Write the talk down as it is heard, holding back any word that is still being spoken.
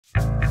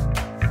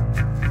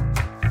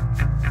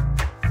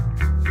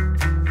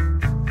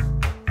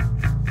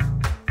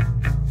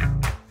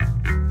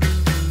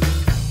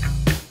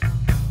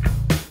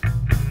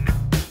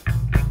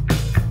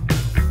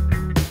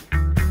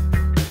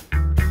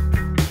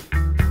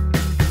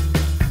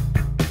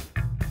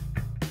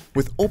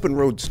With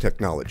OpenRoads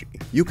technology,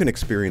 you can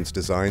experience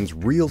designs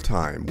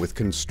real-time with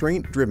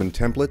constraint-driven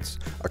templates,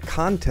 a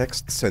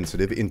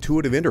context-sensitive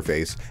intuitive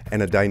interface,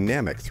 and a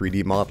dynamic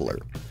 3D modeler.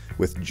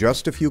 With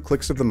just a few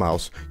clicks of the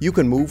mouse, you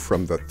can move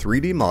from the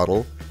 3D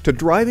model to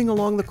driving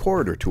along the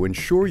corridor to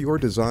ensure your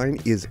design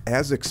is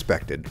as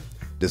expected.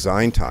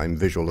 Design time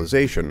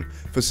visualization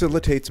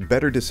facilitates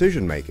better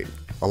decision-making,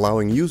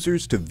 allowing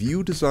users to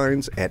view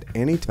designs at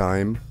any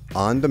time,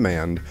 on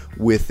demand,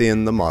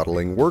 within the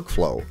modeling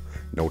workflow.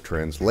 No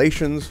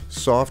translations,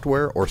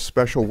 software, or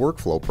special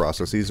workflow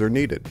processes are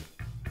needed.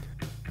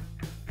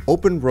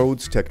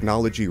 OpenRoads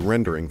technology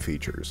rendering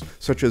features,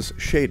 such as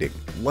shading,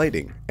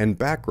 lighting, and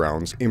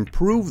backgrounds,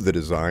 improve the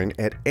design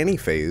at any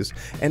phase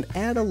and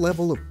add a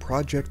level of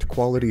project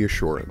quality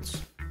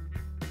assurance.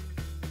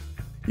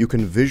 You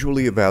can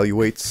visually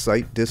evaluate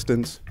site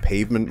distance,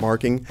 pavement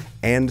marking,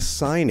 and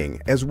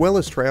signing, as well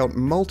as try out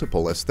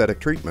multiple aesthetic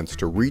treatments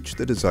to reach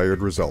the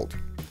desired result.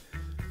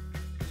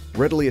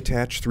 Readily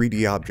attach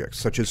 3D objects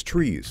such as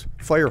trees,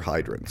 fire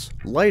hydrants,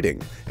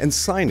 lighting, and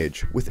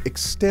signage with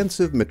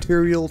extensive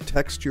material,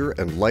 texture,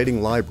 and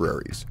lighting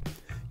libraries.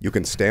 You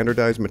can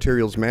standardize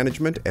materials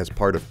management as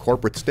part of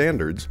corporate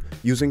standards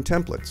using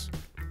templates.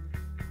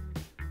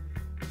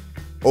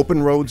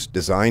 OpenRoads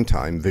Design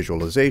Time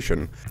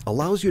Visualization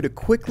allows you to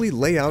quickly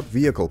lay out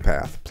vehicle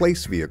path,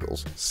 place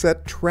vehicles,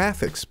 set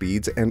traffic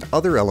speeds, and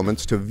other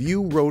elements to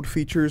view road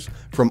features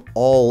from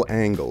all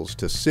angles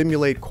to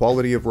simulate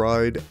quality of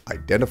ride,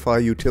 identify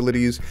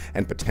utilities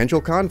and potential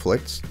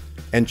conflicts,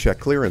 and check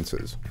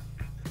clearances.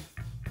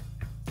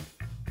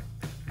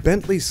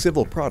 Bentley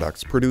Civil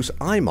products produce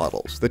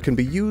iModels that can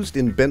be used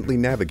in Bentley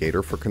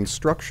Navigator for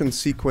construction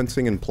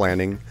sequencing and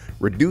planning,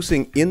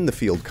 reducing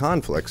in-the-field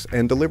conflicts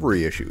and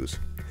delivery issues.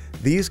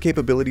 These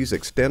capabilities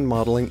extend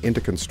modeling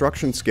into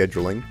construction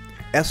scheduling,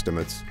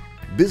 estimates,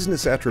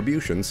 business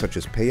attribution such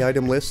as pay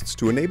item lists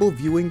to enable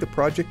viewing the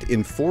project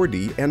in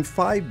 4D and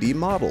 5D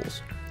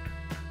models.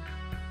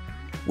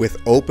 With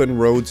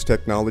OpenRoads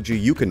technology,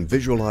 you can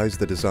visualize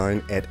the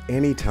design at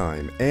any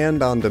time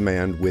and on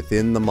demand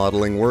within the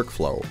modeling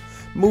workflow.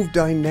 Move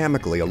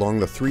dynamically along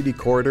the 3D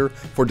corridor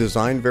for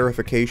design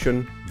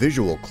verification,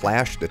 visual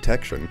clash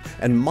detection,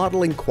 and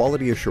modeling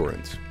quality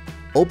assurance.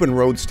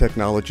 OpenRoads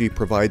technology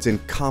provides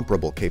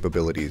incomparable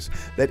capabilities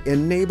that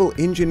enable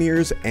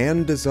engineers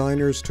and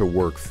designers to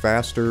work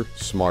faster,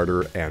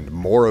 smarter, and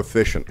more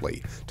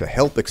efficiently to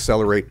help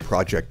accelerate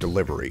project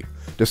delivery.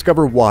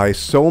 Discover why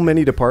so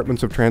many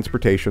departments of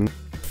transportation,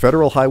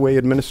 Federal Highway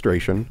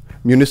Administration,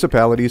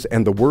 municipalities,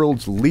 and the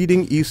world's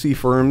leading EC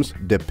firms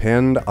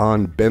depend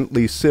on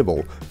Bentley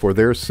Civil for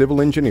their civil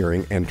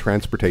engineering and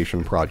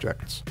transportation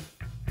projects.